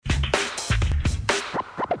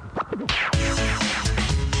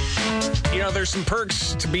there's some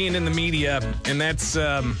perks to being in the media, and that's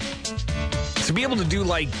to be able to do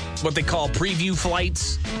like what they call preview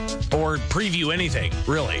flights or preview anything,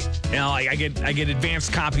 really. I get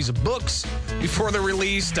advanced copies of books before they're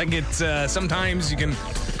released. I get sometimes you can,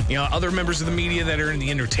 other members of the media that are in the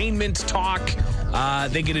entertainment talk,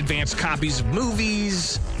 they get advanced copies of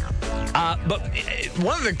movies. But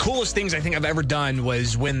one of the coolest things I think I've ever done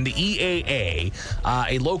was when the EAA,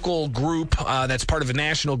 a local group that's part of a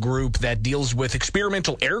national group that deals with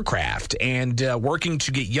experimental aircraft and working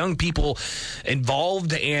to get young people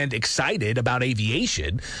involved and excited about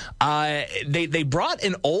aviation, they brought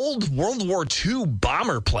an old World War II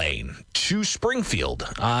bomber plane to Springfield,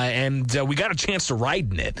 and we got a chance to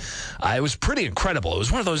ride in it. It was pretty incredible. It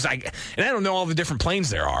was one of those, and I don't know all the different planes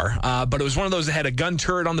there are, but it was one of those that had a gun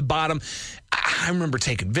turret on the bottom. I remember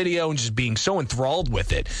taking video and just being so enthralled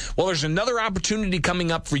with it. Well, there's another opportunity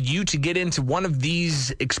coming up for you to get into one of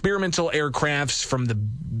these experimental aircrafts from the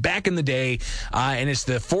back in the day, and it's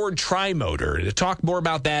the Ford Tri-Motor. To talk more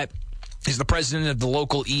about that is the president of the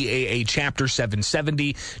local EAA Chapter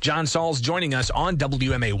 770. John Saul's joining us on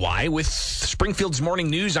WMAY with Springfield's Morning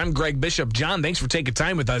News. I'm Greg Bishop. John, thanks for taking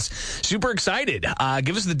time with us. Super excited.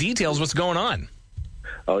 Give us the details. What's going on?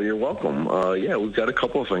 Oh, you're welcome. We've got a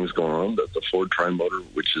couple of things going on. The Ford Tri-Motor,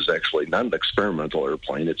 which is actually not an experimental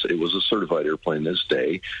airplane. It was a certified airplane this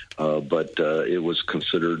day, but it was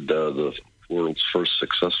considered the world's first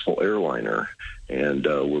successful airliner. And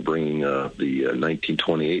we're bringing the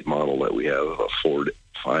 1928 model that we have, a Ford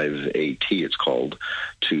 5AT, it's called,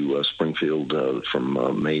 to Springfield from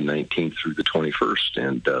May 19th through the 21st.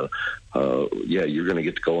 And you're going to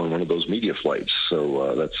get to go on one of those media flights.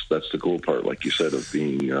 So that's the cool part, like you said, of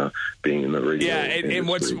being in the radio. Yeah, and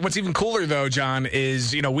what's even cooler though, John,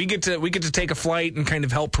 is we get to take a flight and kind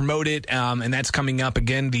of help promote it, and that's coming up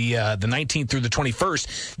again the 19th through the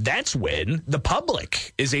 21st. That's when the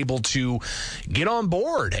public is able to get on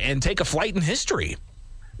board and take a flight in history.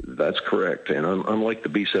 That's correct. And unlike the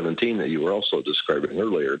B-17 that you were also describing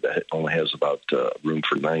earlier, that only has about room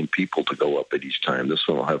for 9 people to go up at each time, this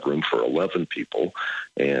one will have room for 11 people.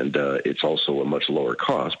 And it's also a much lower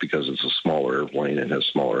cost because it's a smaller airplane and has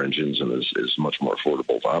smaller engines and is much more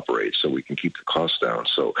affordable to operate. So we can keep the cost down.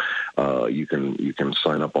 So you can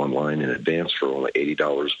sign up online in advance for only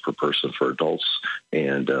 $80 per person for adults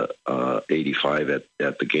and $85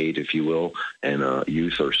 at the gate, if you will. And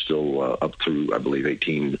youth are still up through, I believe,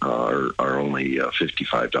 18 are only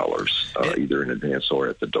 $55 either in advance or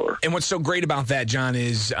at the door. And what's so great about that, John,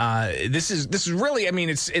 is this is really, I mean,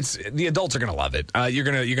 it's the adults are going to love it.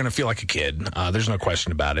 You're gonna feel like a kid. There's no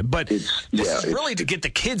question about it. But this is really to get the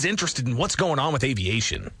kids interested in what's going on with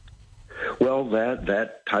aviation. Well,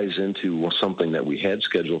 that ties into something that we had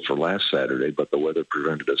scheduled for last Saturday, but the weather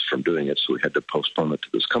prevented us from doing it, so we had to postpone it to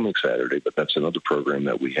this coming Saturday. But that's another program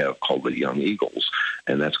that we have called the Young Eagles,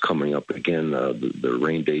 and that's coming up again. The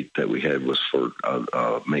rain date that we had was for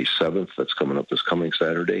May 7th. That's coming up this coming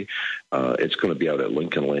Saturday. It's going to be out at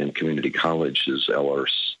Lincoln Land Community College's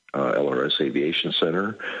LRS Aviation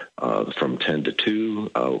Center from 10 to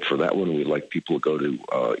 2. For that one, we'd like people to go to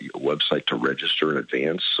a website to register in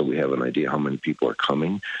advance so we have an idea how many people are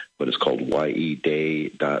coming. But it's called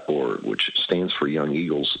yeday.org, which stands for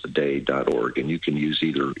YoungEaglesDay.org. And you can use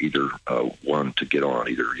either one to get on,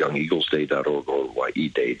 either YoungEaglesDay.org or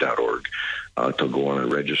yeday.org to go on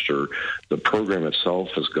and register. The program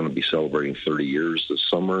itself is going to be celebrating 30 years this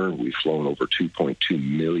summer. We've flown over 2.2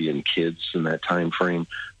 million kids in that time frame.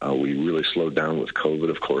 We really slowed down with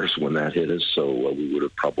COVID, of course, when that hit us. So we would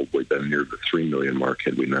have probably been near the 3 million mark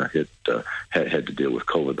had we not had to deal with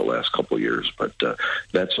COVID the last couple of years. But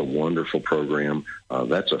that's a wonderful program.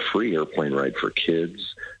 That's a free airplane ride for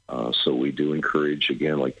kids. So we do encourage,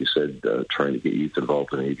 again, like you said, trying to get youth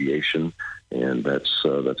involved in aviation. And that's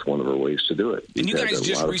one of our ways to do it. And you guys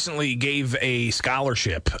just recently gave a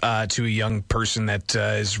scholarship to a young person that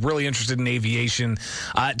is really interested in aviation.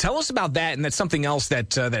 Tell us about that, and that's something else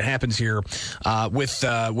that happens here with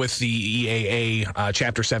the EAA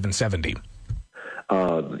Chapter 770.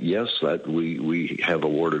 Yes, that we have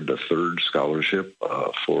awarded a third scholarship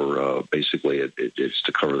for basically it's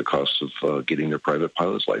to cover the cost of getting their private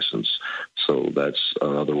pilot's license. So that's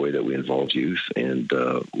another way that we involve youth, and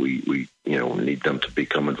we need them to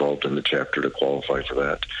become involved in the chapter to qualify for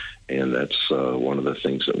that. And that's one of the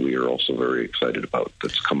things that we are also very excited about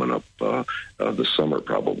that's coming up this summer,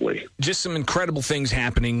 probably. Just some incredible things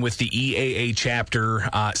happening with the EAA chapter.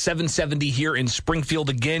 770 here in Springfield.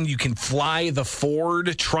 Again, you can fly the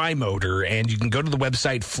Ford Tri-Motor, and you can go to the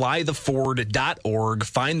website flytheford.org.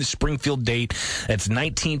 Find the Springfield date. That's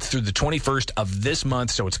 19th through the 21st of this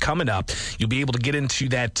month, so it's coming up. You'll be able to get into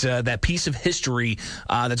that piece of history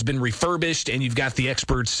that's been refurbished, and you've got the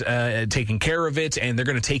experts taking care of it, and they're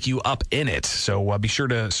going to take you up in it. So be sure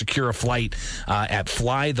to secure a flight at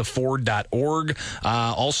flytheford.org.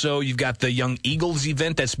 Also, you've got the Young Eagles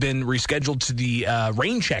event that's been rescheduled to the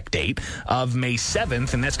rain check date of May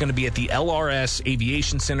 7th, and that's going to be at the LRS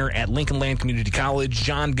Aviation Center at Lincoln Land Community College.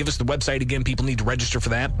 John, give us the website again. People need to register for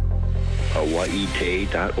that.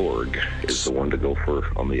 YEDay.org is the one to go for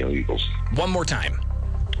on the Young Eagles. One more time.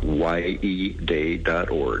 YEDay.org.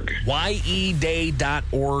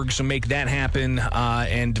 YEDay.org. So make that happen.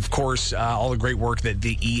 And, of course, all the great work that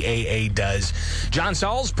the EAA does. John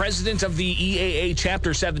Sauls, president of the EAA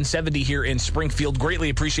Chapter 770 here in Springfield. Greatly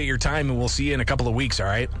appreciate your time, and we'll see you in a couple of weeks, all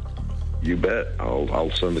right? You bet.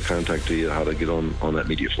 I'll send the contact to you how to get on that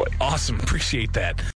media flight. Awesome. Appreciate that.